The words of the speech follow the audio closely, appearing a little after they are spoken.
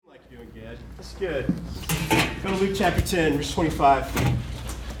That's good. Go to Luke chapter 10, verse 25.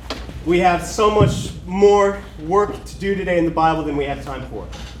 We have so much more work to do today in the Bible than we have time for.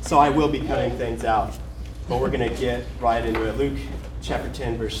 So I will be cutting things out. But we're going to get right into it. Luke chapter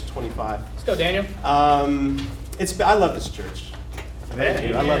 10, verse 25. Let's go, Daniel. I love this church.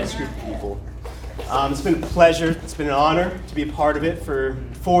 I love this group of people. It's been a pleasure. It's been an honor to be a part of it for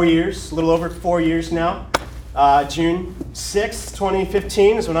 4 years, a little over 4 years now. June 6th,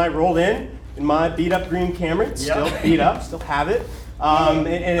 2015 is when I rolled in my beat-up green Camry. It's still beat up, still have it.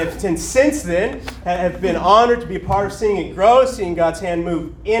 And since then, have been honored to be a part of seeing it grow, seeing God's hand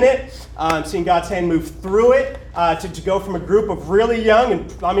move in it, seeing God's hand move through it, to go from a group of really young,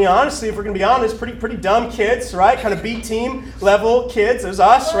 and I mean, honestly, if we're going to be honest, pretty dumb kids, right? Kind of B team level kids. There's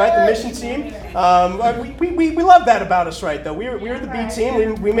us, right? The mission team. We love that about us, right? Though we were the B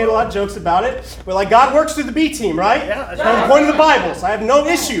team. We made a lot of jokes about it. But like God works through the B team, right? Yeah, that's kind of the point of the Bible. So I have no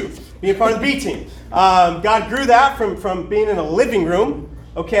issue being part of the B team. God grew that from being in a living room,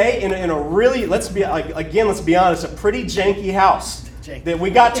 okay, in a really, let's be honest, a pretty janky house. That we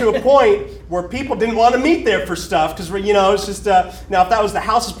got to a point where people didn't want to meet there for stuff because it's just now if that was the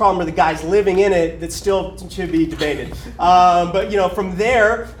house's problem or the guys living in it, that still should be debated. But from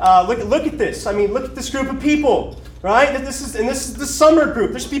there, look at this. I mean, look at this group of people. Right? This is the summer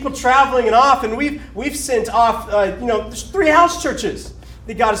group. There's people traveling and off, and we've sent off. There's 3 house churches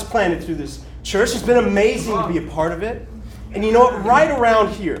that God has planted through this church. It's been amazing to be a part of it. And you know what? Right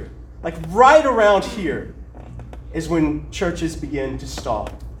around here is when churches begin to stall,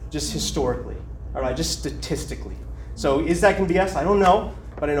 just historically, all right, just statistically. So is that going to be us? I don't know,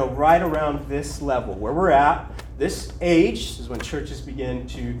 but I know right around this level, where we're at, this age is when churches begin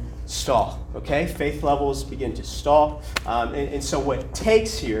to stall, okay? Faith levels begin to stall. And so what it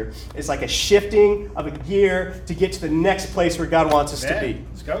takes here is like a shifting of a gear to get to the next place where God wants us to be.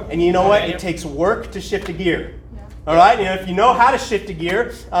 Let's go. And you know what? It takes work to shift a gear. All right, if you know how to shift a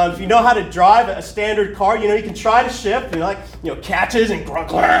gear, if you know how to drive a standard car, you can try to shift, catches and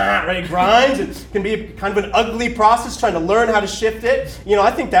grinds, and it can be kind of an ugly process trying to learn how to shift it.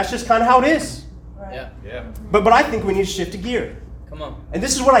 I think that's just kind of how it is. Right. Yeah. But I think we need to shift a gear. Come on. And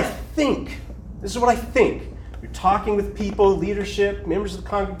this is what I think. You're talking with people, leadership, members of the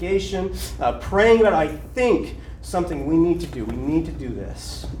congregation, praying about, I think, something we need to do. We need to do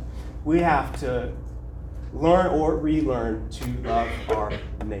this. We have to learn or relearn to love our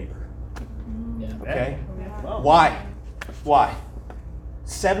neighbor. Yeah. Okay? Why?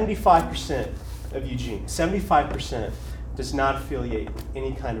 75% of Eugene, 75% does not affiliate with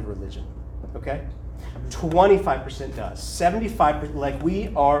any kind of religion. Okay? 25% does. 75%, like we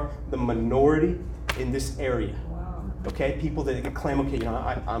are the minority in this area. Okay? People that claim, okay,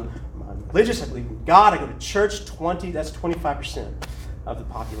 I'm religious, I believe in God, I go to church, that's 25% of the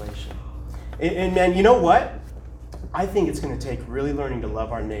population. And man, you know what? I think it's going to take really learning to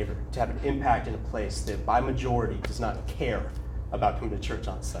love our neighbor to have an impact in a place that by majority does not care about coming to church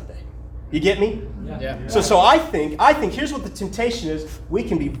on Sunday. You get me? Yeah. So I think here's what the temptation is. We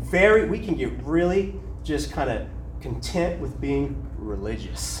can get really just kind of content with being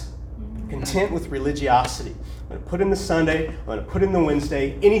religious. Content with religiosity. I'm going to put in the Sunday, I'm going to put in the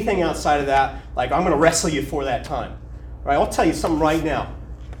Wednesday, anything outside of that, like I'm going to wrestle you for that time. All right, I'll tell you something right now.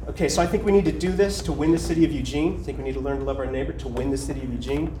 Okay, so I think we need to do this to win the city of Eugene. I think we need to learn to love our neighbor to win the city of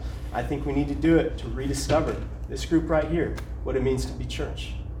Eugene. I think we need to do it to rediscover this group right here, what it means to be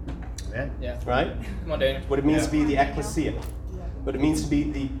church. Yeah. Right? Come on, Daniel. What it means to be the ecclesia. What it means to be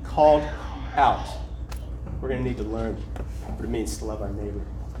the called out. We're going to need to learn what it means to love our neighbor.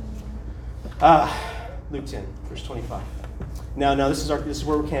 Luke 10, verse 25. Now, this is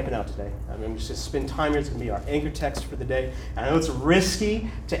where we're camping out today. I'm just going to spend time here. It's going to be our anchor text for the day. And I know it's risky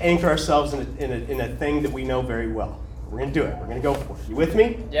to anchor ourselves in a thing that we know very well. We're going to do it. We're going to go for it. You with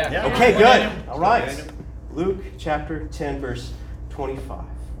me? Yeah. Okay, good. All right. Luke chapter 10, verse 25.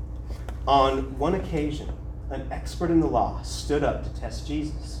 On one occasion, an expert in the law stood up to test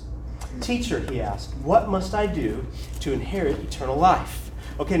Jesus. Teacher, he asked, what must I do to inherit eternal life?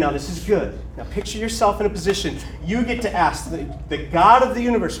 Okay, now this is good. Now picture yourself in a position. You get to ask the God of the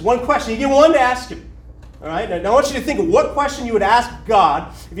universe one question. You get one to ask him. All right? Now I want you to think of what question you would ask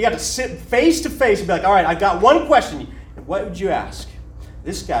God if you had to sit face to face and be like, all right, I've got one question. What would you ask?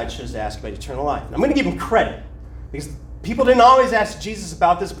 This guy chose to ask about eternal life. And I'm going to give him credit because people didn't always ask Jesus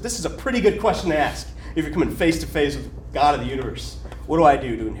about this, but this is a pretty good question to ask if you're coming face to face with God of the universe. What do I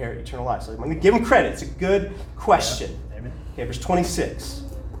do to inherit eternal life? So I'm going to give him credit. It's a good question. Yeah. Amen. Okay, verse 26.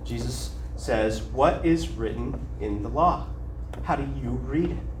 Jesus says, what is written in the law? How do you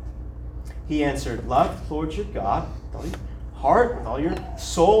read it? He answered, love the Lord your God with all your heart, with all your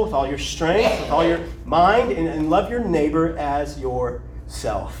soul, with all your strength, with all your mind, and love your neighbor as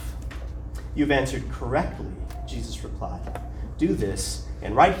yourself. You've answered correctly, Jesus replied. Do this,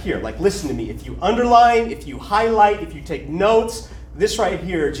 and right here, like listen to me, if you underline, if you highlight, if you take notes, this right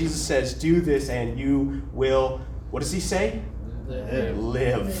here, Jesus says, do this and you will, what does he say?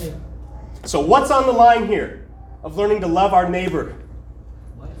 Live. So what's on the line here of learning to love our neighbor?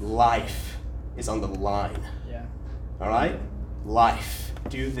 Life is on the line. Yeah. All right? Life.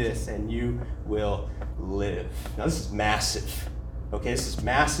 Do this and you will live. Now this is massive. Okay, this is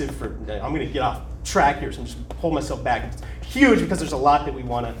massive for, I'm going to get off track here, so I'm just pull myself back. It's huge because there's a lot that we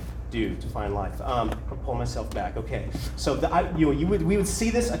want to do to find life. I'll pull myself back. Okay, so we would see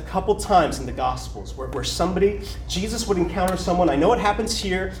this a couple times in the Gospels where somebody, Jesus would encounter someone. I know it happens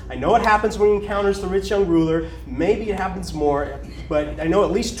here. I know it happens when he encounters the rich young ruler. Maybe it happens more, but I know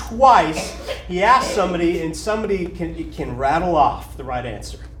at least twice he asks somebody, and somebody can rattle off the right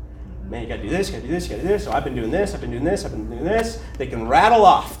answer. Man, you got to do this, you got to do this, you got to do this. So I've been doing this, I've been doing this, I've been doing this. They can rattle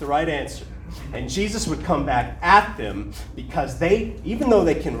off the right answer. And Jesus would come back at them because they, even though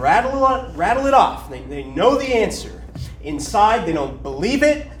they can rattle it off, they know the answer. Inside, they don't believe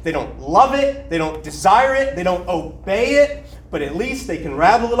it, they don't love it, they don't desire it, they don't obey it, but at least they can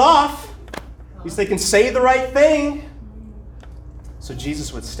rattle it off. At least they can say the right thing. So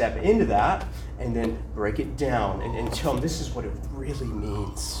Jesus would step into that and then break it down and tell them this is what it really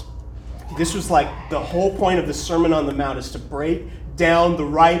means. This was like the whole point of the Sermon on the Mount, is to break down the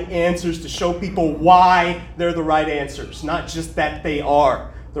right answers, to show people why they're the right answers, not just that they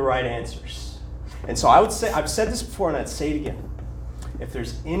are the right answers. And so I would say, I've said this before and I'd say it again. If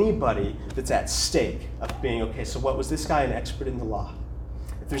there's anybody that's at stake of being, okay, so what, was this guy an expert in the law?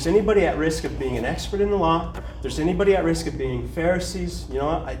 If there's anybody at risk of being an expert in the law, if there's anybody at risk of being Pharisees, you know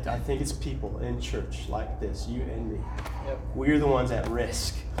what? I think it's people in church like this, you and me. Yep. We're the ones at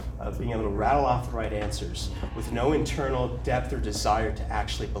risk of being able to rattle off the right answers with no internal depth or desire to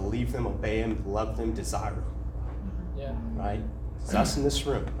actually believe them, obey them, love them, desire them. Yeah. Right? It's us in this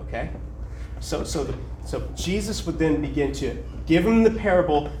room, okay? So Jesus would then begin to give him the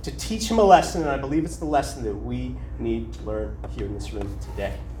parable to teach him a lesson, and I believe it's the lesson that we need to learn here in this room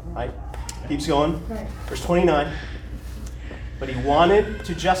today. Right? Keeps going. Verse 29. But he wanted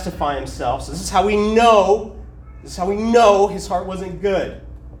to justify himself. So this is how we know his heart wasn't good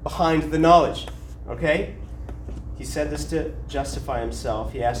behind the knowledge. Okay? He said this to justify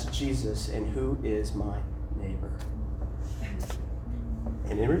himself. He asked Jesus, and who is my neighbor?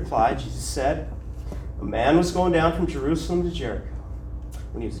 And in reply, Jesus said, a man was going down from Jerusalem to Jericho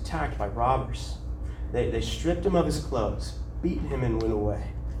when he was attacked by robbers. They stripped him of his clothes, beat him, and went away,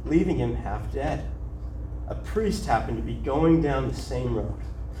 leaving him half dead. A priest happened to be going down the same road,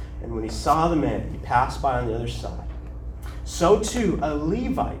 and when he saw the man, he passed by on the other side. So too, a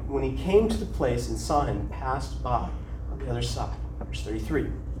Levite, when he came to the place and saw him, passed by on the other side. Verse 33.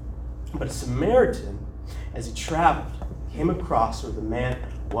 But a Samaritan, as he traveled, came across where the man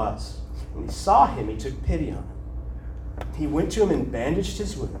was. When he saw him, he took pity on him. He went to him and bandaged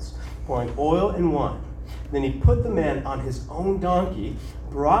his wounds, pouring oil and wine. Then he put the man on his own donkey,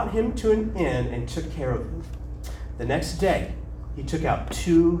 brought him to an inn, and took care of him. The next day, he took out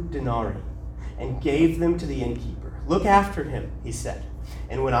 2 denarii and gave them to the innkeeper. Look after him, he said,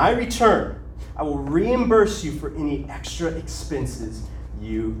 and when I return, I will reimburse you for any extra expenses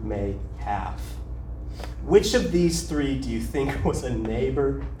you may have. Which of these 3 do you think was a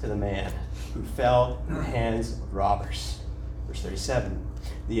neighbor to the man who fell in the hands of robbers? Verse 37.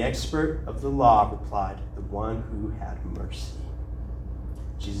 The expert of the law replied, the one who had mercy.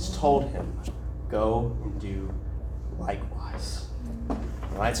 Jesus told him, go and do likewise.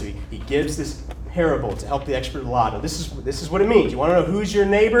 All right, so he gives this parable to help the expert of the law. Now, this is what it means. You want to know who's your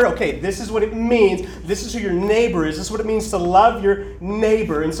neighbor? Okay, this is what it means. This is who your neighbor is. This is what it means to love your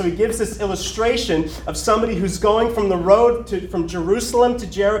neighbor. And so he gives this illustration of somebody who's going from the road from Jerusalem to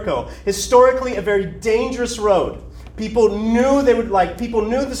Jericho. Historically, a very dangerous road. People knew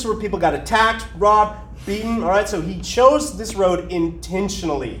this is where people got attacked, robbed, beaten. All right, so he chose this road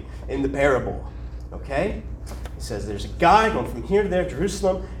intentionally in the parable. Okay? He says there's a guy going from here to there,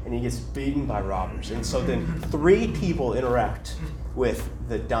 Jerusalem, and he gets beaten by robbers. And so then 3 people interact with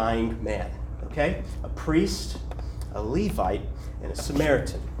the dying man. Okay? A priest, a Levite, and a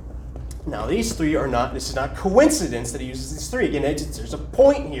Samaritan. Now these 3 this is not coincidence that he uses these 3. Again, there's a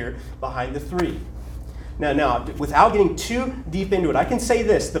point here behind the 3. Now, without getting too deep into it, I can say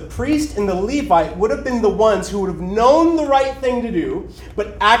this. The priest and the Levite would have been the ones who would have known the right thing to do,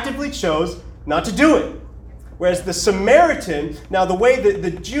 but actively chose not to do it. Whereas the Samaritan, now the way that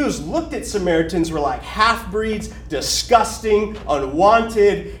the Jews looked at Samaritans were like half-breeds, disgusting,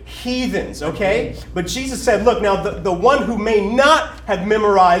 unwanted, heathens, okay? But Jesus said, look, now the one who may not have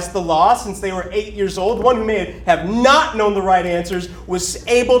memorized the law since they were 8 years old, the one who may have not known the right answers, was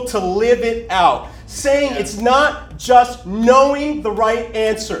able to live it out. Saying it's not just knowing the right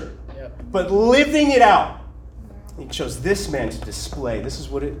answer, but living it out. He chose this man to display. This is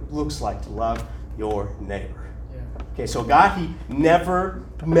what it looks like to love your neighbor. Okay, so a guy he never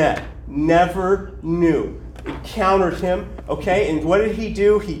met, never knew, encountered him, okay? And what did he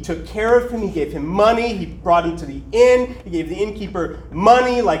do? He took care of him. He gave him money. He brought him to the inn. He gave the innkeeper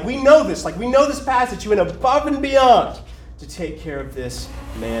money. Like, we know this. Like, we know this passage. He went above and beyond to take care of this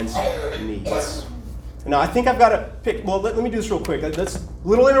man's needs. Now, I think I've got to pick, well, let me do this real quick. That's a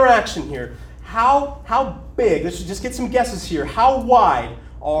little interaction here. How big, let's just get some guesses here. How wide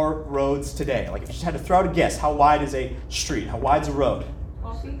are roads today? Like, if you just had to throw out a guess, how wide is a street? How wide's a road?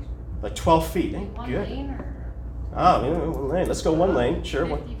 12 feet. Like 12 feet. One Good. lane or Oh, yeah, one lane. Let's go one lane. Sure.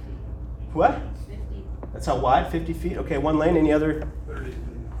 50 feet. What? 50. That's how wide? 50 feet? Okay, one lane. Any other?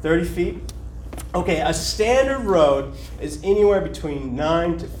 30 feet. Okay, a standard road is anywhere between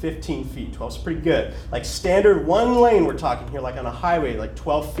 9 to 15 feet. 12 is pretty good. Like standard one lane, we're talking here, like on a highway, like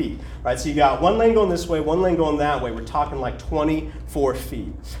 12 feet. Right, so you got one lane going this way, one lane going that way. We're talking like 24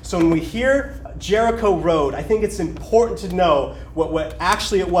 feet. So when we hear Jericho Road, I think it's important to know what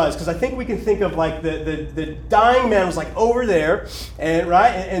actually it was, because I think we can think of like the dying man was like over there, and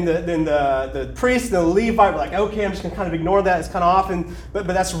right, and then the priest and the Levite were like, okay, I'm just gonna kind of ignore that. It's kind of off, but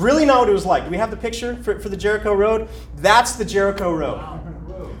that's really not what it was like. Do we have the picture for the Jericho Road? That's the Jericho Road,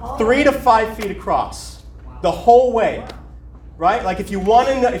 3 to 5 feet across, the whole way. Right? Like if you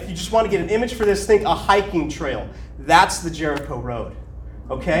just want to get an image for this, think a hiking trail. That's the Jericho Road.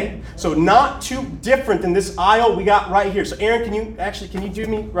 Okay? So not too different than this aisle we got right here. So Aaron, can you do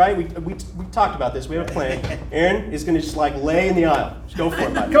me, right? We talked about this. We have a plan. Aaron is going to just like lay in the aisle. Just go for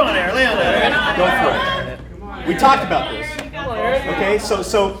it, buddy. Come on, Aaron, lay on there. Go for it. We talked about this. Okay?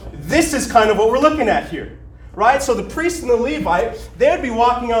 So this is kind of what we're looking at here. Right? So the priest and the Levite, they would be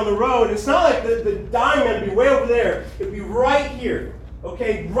walking on the road. It's not like the dying man would be way over there. It would be right here.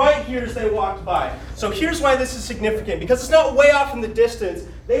 Okay? Right here as they walked by. So here's why this is significant. Because it's not way off in the distance.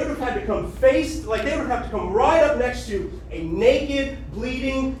 They would have had to come they would have to come right up next to a naked,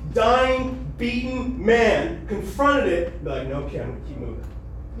 bleeding, dying, beaten man, confronted it, and be like, no, okay, I'm going to keep moving.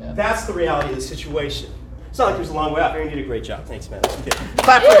 Yeah. That's the reality of the situation. It's not like it was a long way off. Aaron did a great job. Thanks, man.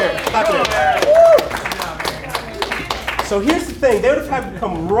 Clap for Aaron. Clap for Aaron. So here's the thing. They would have had to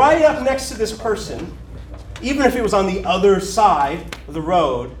come right up next to this person, even if it was on the other side of the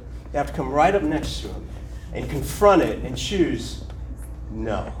road. They have to come right up next to him and confront it and choose,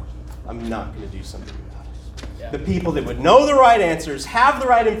 no, I'm not going to do something about it. Yeah. The people that would know the right answers, have the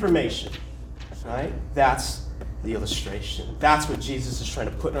right information, right? That's the illustration. That's what Jesus is trying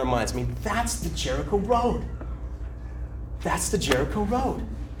to put in our minds. I mean, that's the Jericho Road. That's the Jericho Road.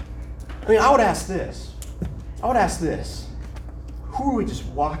 I mean, I would ask this. Who are we just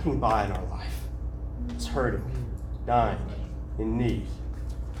walking by in our life? It's hurting, dying, in need.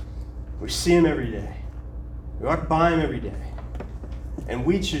 We see him every day. We walk by him every day. And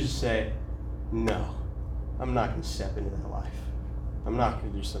we choose to say, no, I'm not going to step into that life. I'm not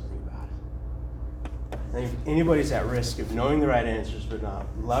going to do something about it. I think if anybody's at risk of knowing the right answers but not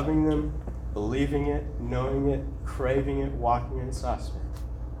loving them, believing it, knowing it, craving it, walking it, it's us, man.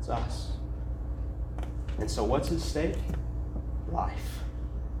 It's us. And so what's at stake? Life.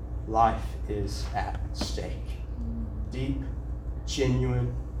 Life is at stake. Deep,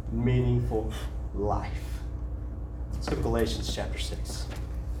 genuine, meaningful life. Let's go to Galatians chapter 6.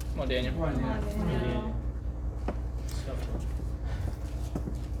 Come on, Daniel.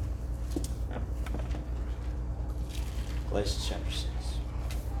 Galatians chapter 6.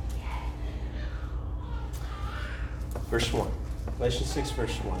 Verse 1. Galatians 6,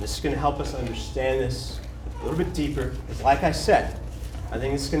 verse 1. This is going to help us understand this a little bit deeper. Because like I said, I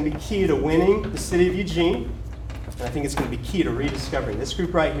think it's going to be key to winning the city of Eugene. And I think it's going to be key to rediscovering, this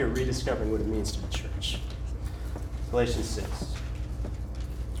group right here, rediscovering what it means to be church. Galatians 6.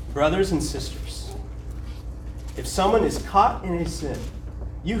 Brothers and sisters, if someone is caught in a sin,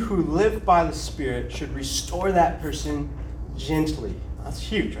 you who live by the Spirit should restore that person gently. That's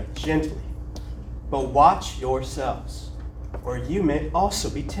huge, right? Gently. But watch yourselves, or you may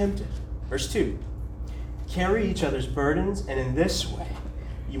also be tempted. Verse 2. Carry each other's burdens, and in this way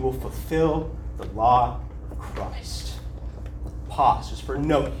you will fulfill the law of Christ. Pause, just for a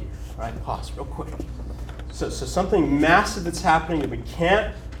note here. All right, pause real quick. So something massive that's happening that we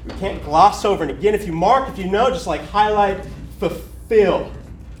can't we can't gloss over. And again, if you know, just like highlight, fulfill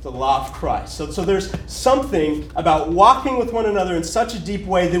the law of Christ. So there's something about walking with one another in such a deep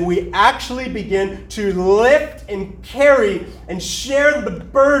way that we actually begin to lift and carry and share the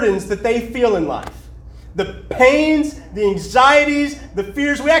burdens that they feel in life. The pains, the anxieties, the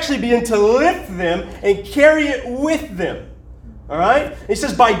fears, we actually begin to lift them and carry it with them. All right? And he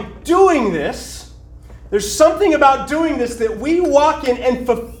says by doing this, there's something about doing this that we walk in and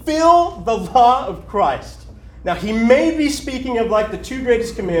fulfill the law of Christ. Now, he may be speaking of like the two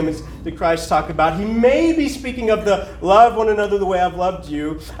greatest commandments that Christ talked about. He may be speaking of the love one another the way I've loved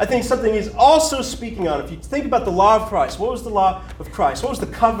you. I think something he's also speaking on. If you think about the law of Christ, what was the law of Christ? What was the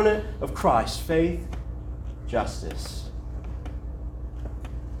covenant of Christ? Faith, justice.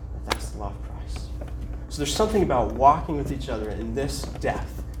 That's the law of Christ. So there's something about walking with each other in this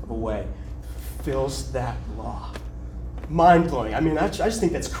depth of a way that fulfills that law. Mind-blowing. I mean, I just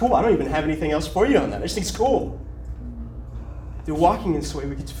think that's cool. I don't even have anything else for you on that. I just think it's cool. Through walking in this way,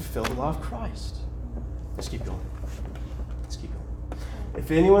 we get to fulfill the law of Christ. Let's keep going. Let's keep going. If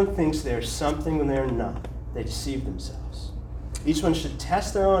anyone thinks they're something when they're not, they deceive themselves. Each one should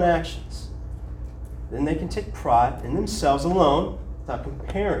test their own actions. Then they can take pride in themselves alone without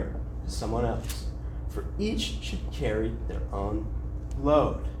comparing to someone else. For each should carry their own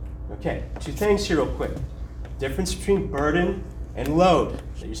load. Okay, two things here real quick. Difference between burden and load.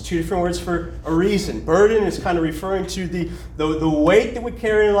 They use two different words for a reason. Burden is kind of referring to the weight that we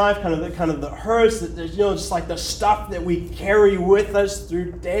carry in life, kind of the hurts, just like the stuff that we carry with us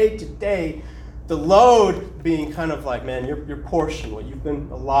through day to day. The load being kind of like, man, your portion, what you've been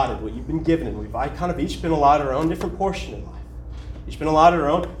allotted, what you've been given, and we've kind of each been allotted our own different portion in life. Each been allotted our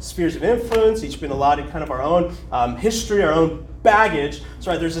own spheres of influence. Each been allotted kind of our own history, our own baggage.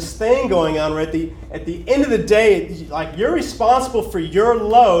 So there's this thing going on where at the end of the day, like you're responsible for your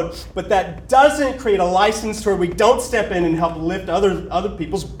load, but that doesn't create a license to where we don't step in and help lift other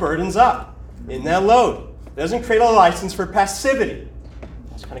people's burdens up in that load. It doesn't create a license for passivity.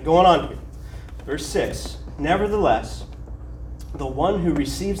 That's kind of going on here. Verse 6, nevertheless, the one who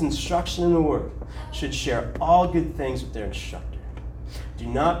receives instruction in the word should share all good things with their instructor. Do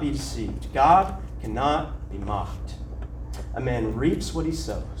not be deceived. God cannot be mocked. A man reaps what he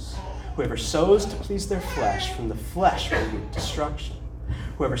sows. Whoever sows to please their flesh, from the flesh will reap destruction.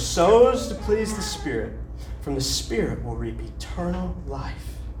 Whoever sows to please the Spirit, from the Spirit will reap eternal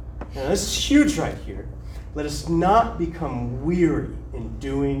life. Now this is huge right here. Let us not become weary in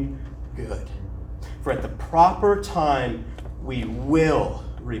doing good. For at the proper time we will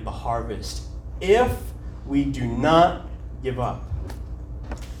reap a harvest if we do not give up.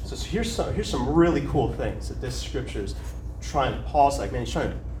 So here's some really cool things that this scripture is trying. Paul's like, man, he's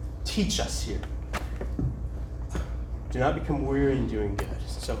trying to teach us here. Do not become weary in doing good.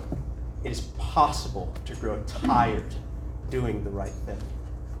 So it is possible to grow tired doing the right thing.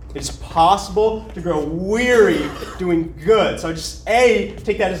 It's possible to grow weary doing good. So just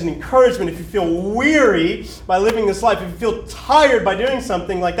take that as an encouragement. If you feel weary by living this life, if you feel tired by doing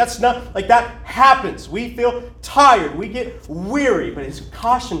something, like that's not like that happens. We feel tired. We get weary. But his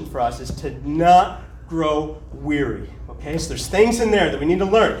caution for us is to not grow weary. Okay, so there's things in there that we need to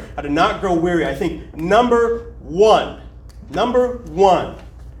learn how to not grow weary. I think number one,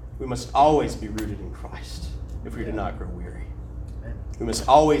 we must always be rooted in Christ if we do not grow weary. We must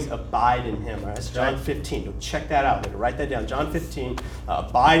always abide in him. All right, that's John 15. You'll check that out later. Write that down. John 15.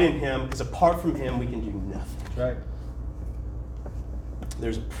 Abide in him, because apart from him, we can do nothing. Right.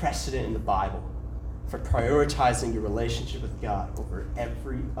 There's a precedent in the Bible for prioritizing your relationship with God over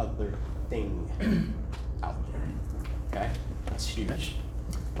every other thing out there. Okay? That's huge.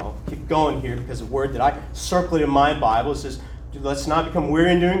 I'll keep going here because the word that I circled in my Bible says, let's not become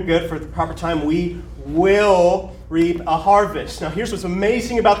weary in doing good, for at the proper time we will reap a harvest. Now here's what's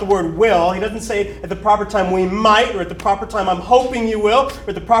amazing about the word will. He doesn't say at the proper time we might, or at the proper time I'm hoping you will, or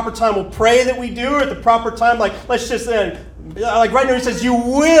at the proper time we'll pray that we do, or at the proper time, like let's just, like right now he says you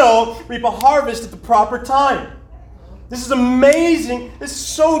will reap a harvest at the proper time. This is amazing. This is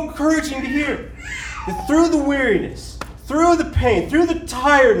so encouraging to hear. That through the weariness, through the pain, through the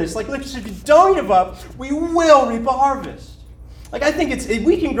tiredness, like if you don't give up, we will reap a harvest. Like I think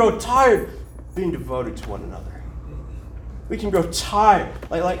we can grow tired being devoted to one another. We can grow tired.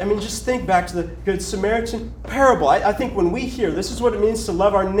 Just think back to the Good Samaritan parable. I think when we hear this is what it means to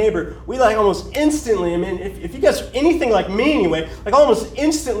love our neighbor, we almost instantly, if you guys are anything like me anyway, almost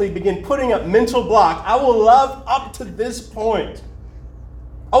instantly begin putting up mental block. I will love up to this point.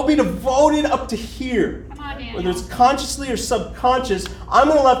 I will be devoted up to here. Whether it's consciously or subconscious, I'm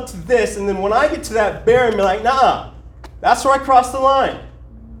going to love to this, and then when I get to that barrier, I'm like, nah, that's where I cross the line.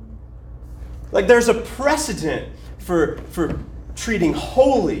 Like there's a precedent for treating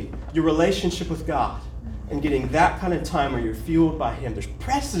holy your relationship with God and getting that kind of time where you're fueled by Him. There's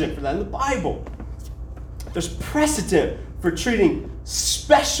precedent for that in the Bible. There's precedent for treating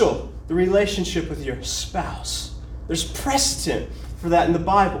special the relationship with your spouse. There's precedent for that in the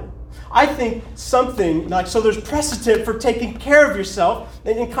Bible. I think something like, so there's precedent for taking care of yourself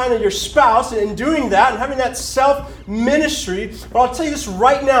and kind of your spouse and doing that and having that self-ministry. But I'll tell you this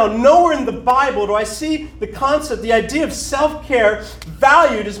right now, nowhere in the Bible do I see the concept, the idea of self-care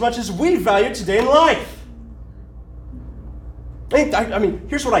valued as much as we value it today in life. I mean,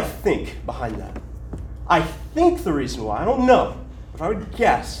 here's what I think behind that. I think the reason why, I don't know, but I would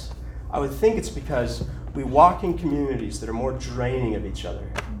guess, I would think it's because we walk in communities that are more draining of each other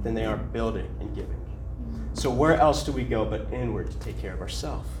than they are building and giving. So where else do we go but inward to take care of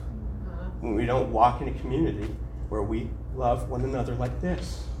ourselves? When we don't walk in a community where we love one another like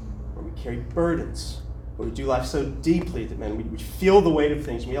this, where we carry burdens, where we do life so deeply that, man, we feel the weight of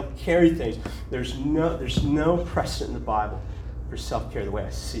things and we help carry things. There's no precedent in the Bible for self-care the way I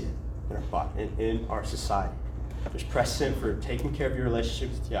see it in our body, in our society. There's precedent for taking care of your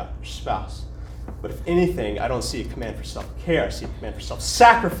relationship with your spouse. But if anything, I don't see a command for self-care. I see a command for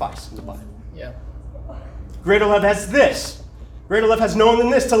self-sacrifice in the Bible. Yeah. Greater love has this. Greater love has no one than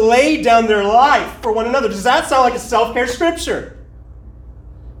this, to lay down their life for one another. Does that sound like a self-care scripture?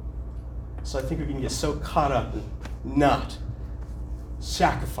 So I think we can get so caught up in not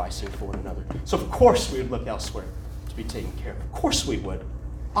sacrificing for one another. So of course we would look elsewhere to be taken care of. Of course we would.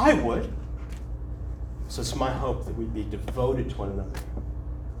 I would. So it's my hope that we'd be devoted to one another,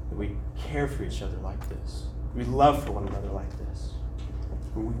 that we care for each other like this, we love for one another like this,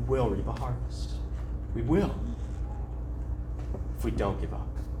 and we will reap a harvest. We will. If we don't give up.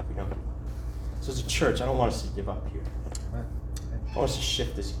 If we don't give up. So as a church, I don't want us to give up here. I want us to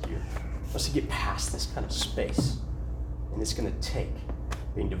shift this gear. I want us to get past this kind of space. And it's going to take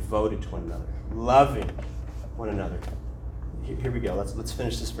being devoted to one another, loving one another. Here we go. Let's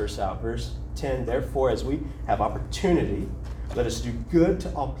finish this verse out. Verse 10, therefore, as we have opportunity, let us do good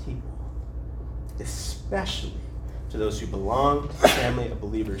to all people, especially to those who belong to the family of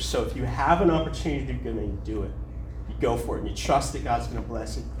believers. So if you have an opportunity to do good, then you do it. You go for it, and you trust that God's going to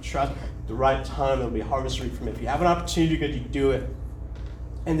bless it. You trust at the right time there'll be a harvest reap from it. If you have an opportunity to do good, you do it.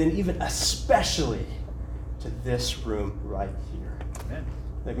 And then even especially to this room right here. Amen.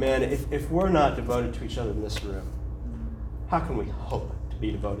 Like, man, if we're not devoted to each other in this room, how can we hope to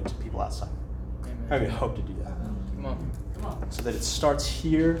be devoted to people outside? Amen. How can we hope to do that? Come on. So that it starts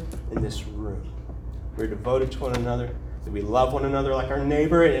here in this room. We're devoted to one another, that we love one another like our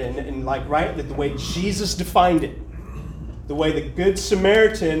neighbor, and like, right, that the way Jesus defined it, the way the Good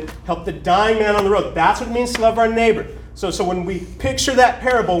Samaritan helped the dying man on the road. That's what it means to love our neighbor. So when we picture that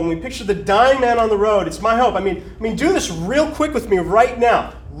parable, when we picture the dying man on the road, it's my hope. I mean, do this real quick with me right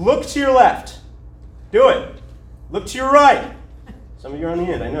now. Look to your left. Do it. Look to your right. Some of you are on the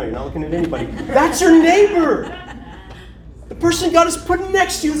end. I know, you're not looking at anybody. That's your neighbor. The person God is putting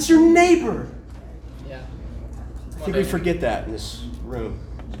next to you, it's your neighbor. Yeah. I think we forget that in this room.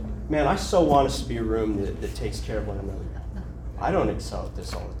 Man, I so want us to be a room that takes care of one another. I don't excel at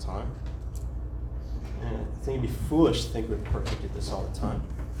this all the time. Man, I think it'd be foolish to think we're perfect at this all the time.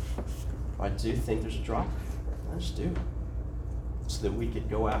 I do think there's a drop. I just do. So that we could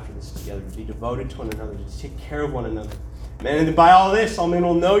go after this together, to be devoted to one another, to take care of one another. Man, and by all this, all men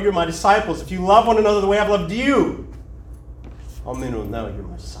will know you're my disciples. If you love one another the way I've loved you, all men will know you're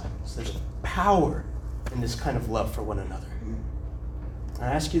my disciples. There's power in this kind of love for one another. I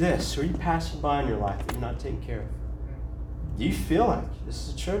ask you this, who are you passing by in your life that you're not taking care of? Do you feel like this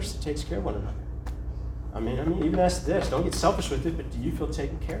is a church that takes care of one another? I mean, even ask this, don't get selfish with it, but do you feel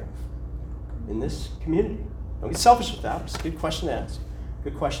taken care of in this community? Don't get selfish with that. It's a good question to ask.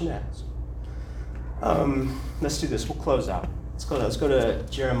 Good question to ask. Let's do this. We'll close out. Let's go to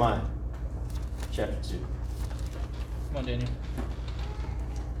Jeremiah chapter 2. Come on, Daniel.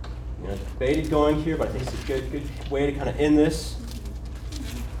 Debated going here, but I think it's a good way to kind of end this.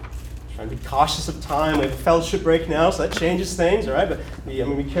 Trying to be cautious of time. We have a fellowship break now, so that changes things, all right? But I'm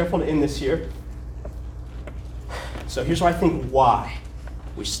going to be careful to end this here. So here's what I think why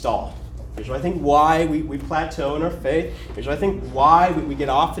we stall. Here's what I think why we plateau in our faith. Here's what I think why we get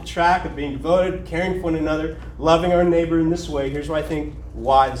off the track of being devoted, caring for one another, loving our neighbor in this way. Here's what I think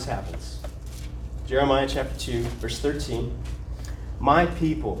why this happens. Jeremiah chapter 2, verse 13. My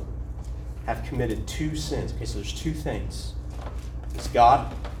people have committed two sins. Okay, so there's two things. It's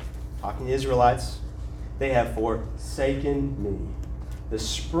God, talking to the Israelites. They have forsaken me, the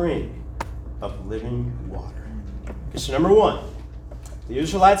spring of living water. Okay, so number one, The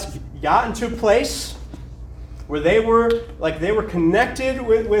Israelites got into a place where they were connected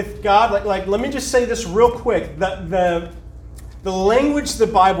with God. Like let me just say this real quick. The language the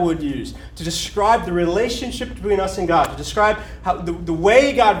Bible would use to describe the relationship between us and God, to describe how the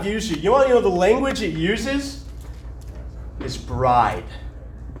way God views you. You want to know the language it uses? Is bride.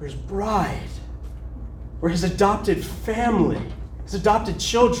 Or his bride. Or his adopted family. His adopted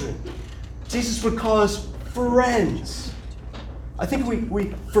children. Jesus would call us friends. I think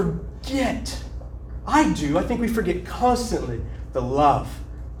we forget. I do. I think we forget constantly the love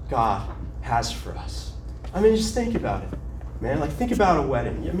God has for us. I mean, just think about it. Man, like think about a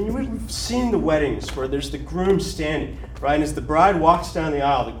wedding. I mean, we've seen the weddings where there's the groom standing, right? And as the bride walks down the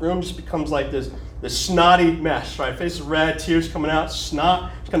aisle, the groom just becomes like this snotty mess, right? Face is red, tears coming out,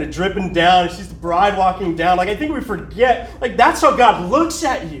 snot kind of dripping down. He sees the bride walking down. Like I think we forget, like that's how God looks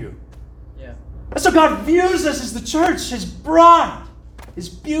at you. Yeah. That's how God views us as the church, his bride, his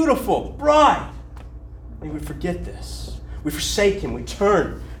beautiful bride. I think we forget this. We forsake him. We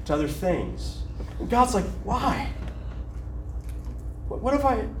turn to other things. And God's like, why? What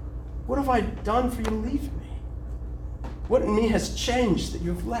have I done for you to leave me? What in me has changed that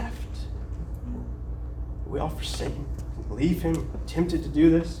you've left? We all forsake him, leave him, tempted to do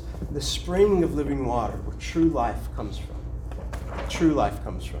this. The spring of living water, where true life comes from. True life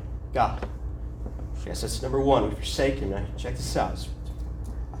comes from God. Yes, that's number one. We forsake him. Now, check this out.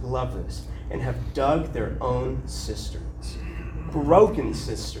 I love this. And have dug their own cisterns. Broken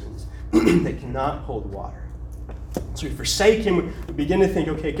cisterns that cannot hold water. So we forsake him. We begin to think,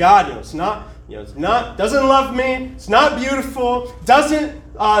 okay, God, it's not, doesn't love me. It's not beautiful. Doesn't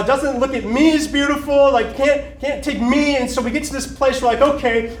look at me as beautiful. Like can't take me. And so we get to this place where, like,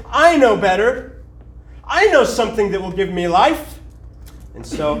 okay, I know better. I know something that will give me life. And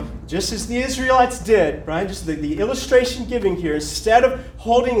so, just as the Israelites did, right? Just the illustration giving here, instead of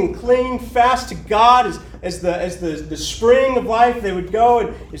holding and clinging fast to God as the spring of life, they would go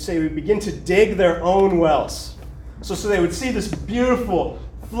and say, we begin to dig their own wells. So they would see this beautiful,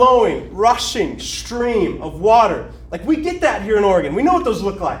 flowing, rushing stream of water. Like we get that here in Oregon. We know what those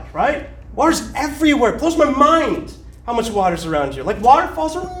look like, right? Water's everywhere. It blows my mind how much water's around here. Like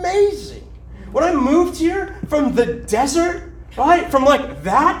waterfalls are amazing. When I moved here from the desert, right, from like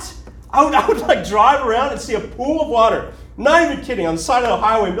that, I would like drive around and see a pool of water. Not even kidding, on the side of the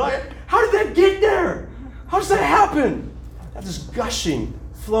highway and be like, how did that get there? How does that happen? That's this gushing,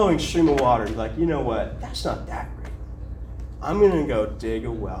 flowing stream of water. And like, you know what? That's not that great. I'm going to go dig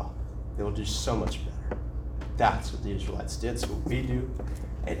a well. It'll do so much better. That's what the Israelites did. That's what we do.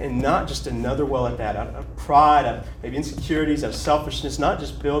 And not just another well at that. Out of pride, out of maybe insecurities, out of selfishness. Not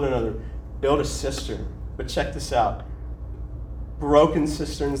just build a cistern. But check this out. Broken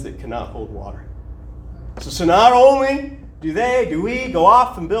cisterns that cannot hold water. So not only do we go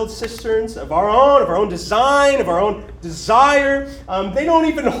off and build cisterns of our own design, of our own desire, they don't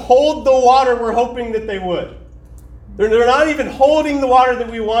even hold the water we're hoping that they would. They're not even holding the water that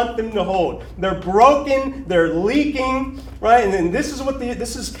we want them to hold. They're broken, they're leaking, right? And then this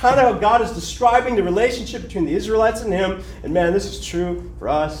is kind of how God is describing the relationship between the Israelites and him. And man, this is true for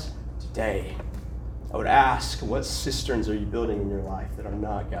us today. I would ask, what cisterns are you building in your life that are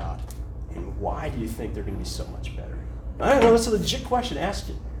not God? And why do you think they're going to be so much better? I don't know, that's a legit question to ask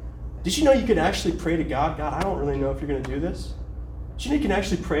you. Did you know you could actually pray to God? God, I don't really know if you're going to do this. Did you know you can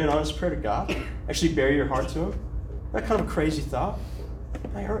actually pray an honest prayer to God? Actually bare your heart to him? That kind of a crazy thought?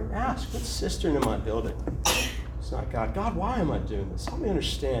 I ask, what cistern am I building? It's not God. God, why am I doing this? Help me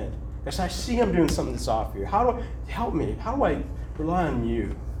understand. Because I see I'm doing something that's off here. Help me? How do I rely on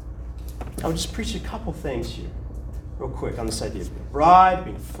you? I would just preach a couple things here, real quick, on this idea of being a bride,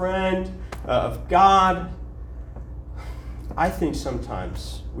 being a friend of God. I think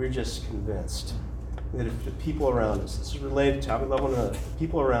sometimes we're just convinced that if the people around us, this is related to how we love one another, if the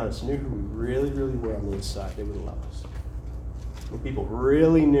people around us knew who we really, really were on the inside, they would love us. If people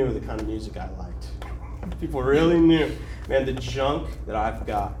really knew the kind of music I liked, if people really knew, man, the junk that I've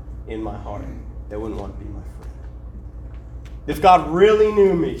got in my heart, they wouldn't want to be my friend. If God really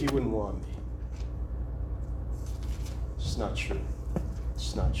knew me, he wouldn't want me. It's just not true. It's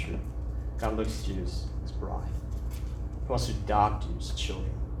just not true. God looks at you as his bride. He wants to adopt you as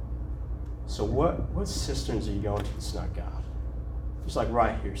children. So what cisterns are you going to that's not God? Just like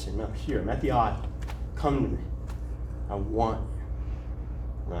right here, saying, I'm here, I'm at the aisle. Come to me. I want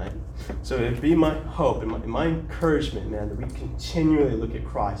you. Right? So it'd be my hope and my encouragement, man, that we continually look at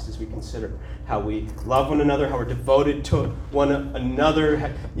Christ as we consider how we love one another, how we're devoted to one another,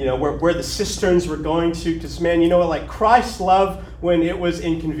 where the cisterns we're going to. Because, man, like Christ loved when it was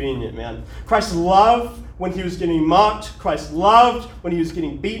inconvenient, man. Christ loved when he was getting mocked. Christ loved when he was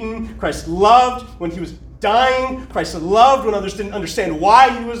getting beaten. Christ loved when he was dying. Christ loved when others didn't understand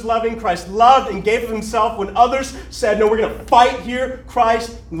why he was loving. Christ loved and gave of himself when others said, no, we're going to fight here.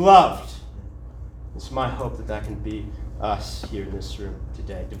 Christ loved. It's my hope that can be us here in this room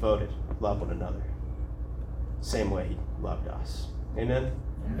today, devoted, love one another. Same way he loved us. Amen?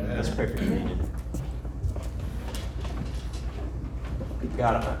 Amen. Let's pray for communion.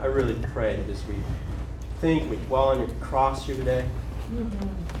 God, I really pray that as we dwell on your cross here today,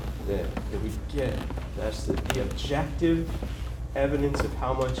 that we get that's the objective evidence of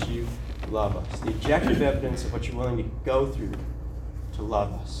how much you love us. The objective evidence of what you're willing to go through to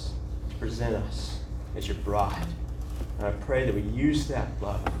love us, to present us as your bride. And I pray that we use that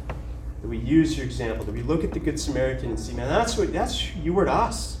love, that we use your example, that we look at the Good Samaritan and see, man, that's you were to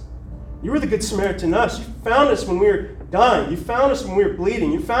us. You were the Good Samaritan to us. You found us when we were dying. You found us when we were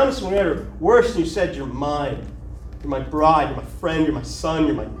bleeding. You found us when we had our worst, and you said, you're mine. You're my bride. You're my friend. You're my son.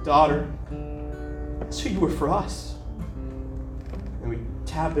 You're my daughter. That's who you were for us. And we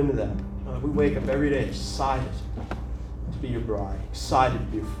tap into that. We wake up every day excited to be your bride, excited to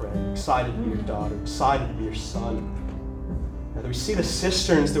be your friend, excited to be your daughter, excited to be your son. That we see the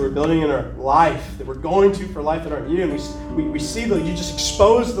cisterns that we're building in our life, that we're going to for life that aren't you, and we see that you just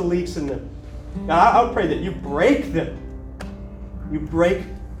expose the leaks in them. God, I would pray that you break them. You break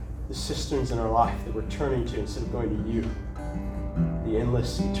the cisterns in our life that we're turning to instead of going to you, the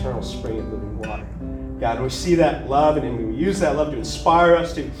endless, eternal spring of living water. God, and we see that love, and we use that love to inspire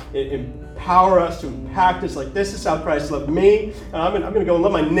us, to empower us, to impact us. Like, this is how Christ loved me, and I'm going to go and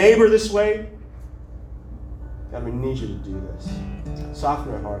love my neighbor this way. God, we need you to do this.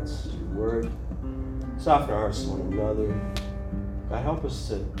 Soften our hearts to your word. Soften our hearts to one another. God, help us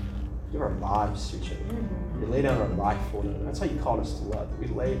to give our lives to each other. We lay down our life for one another. That's how you called us to love. We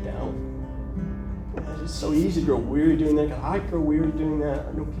lay it down. It's so easy to grow weary doing that. God, I grow weary doing that.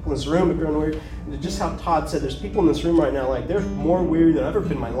 I know people in this room are growing weary. And just how Todd said, there's people in this room right now, like, they're more weary than I've ever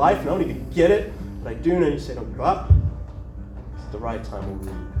been in my life, and I don't even get it. But I do know you say, don't give up. It's the right time we'll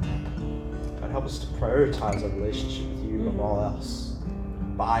leave. God, help us to prioritize our relationship with you above all else.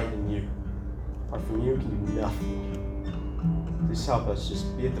 Abide in you. Apart from you, we can do nothing. Please help us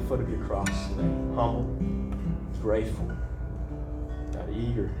just be at the foot of your cross today. Humble, grateful, God,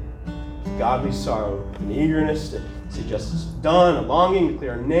 eager. Godly sorrow, an eagerness to see justice done, a longing to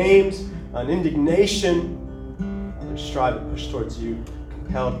clear our names, an indignation, to strive to push towards you,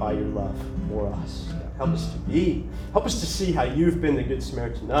 compelled by your love for us. God, help us to see how you've been the Good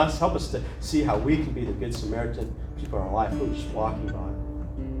Samaritan to us. Help us to see how we can be the Good Samaritan people in our life who are just walking by.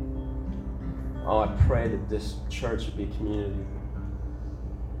 Oh, I pray that this church would be a community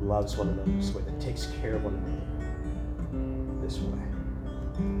that loves one another this way, that takes care of one another this way.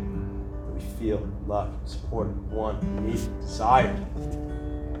 Feel loved, supported, wanted, needed, desired.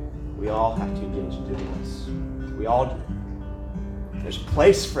 We all have to engage in doing this. We all do. There's a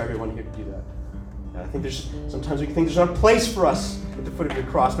place for everyone here to do that. And I think sometimes we think there's not a place for us at the foot of your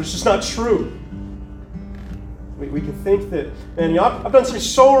cross, but it's just not true. We can think that, man, I've done something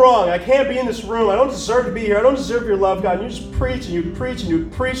so wrong. I can't be in this room. I don't deserve to be here. I don't deserve your love, God. And you just preach and you preach and you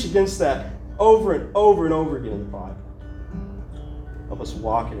preach against that over and over and over again in the Bible. Help us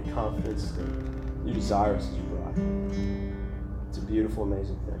walk in a confidence that you desire us as your bride. It's a beautiful,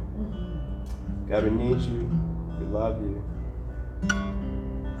 amazing thing. God, we need you. We love you.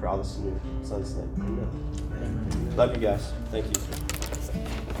 For all this in your Son's name. Amen. Love you guys. Thank you.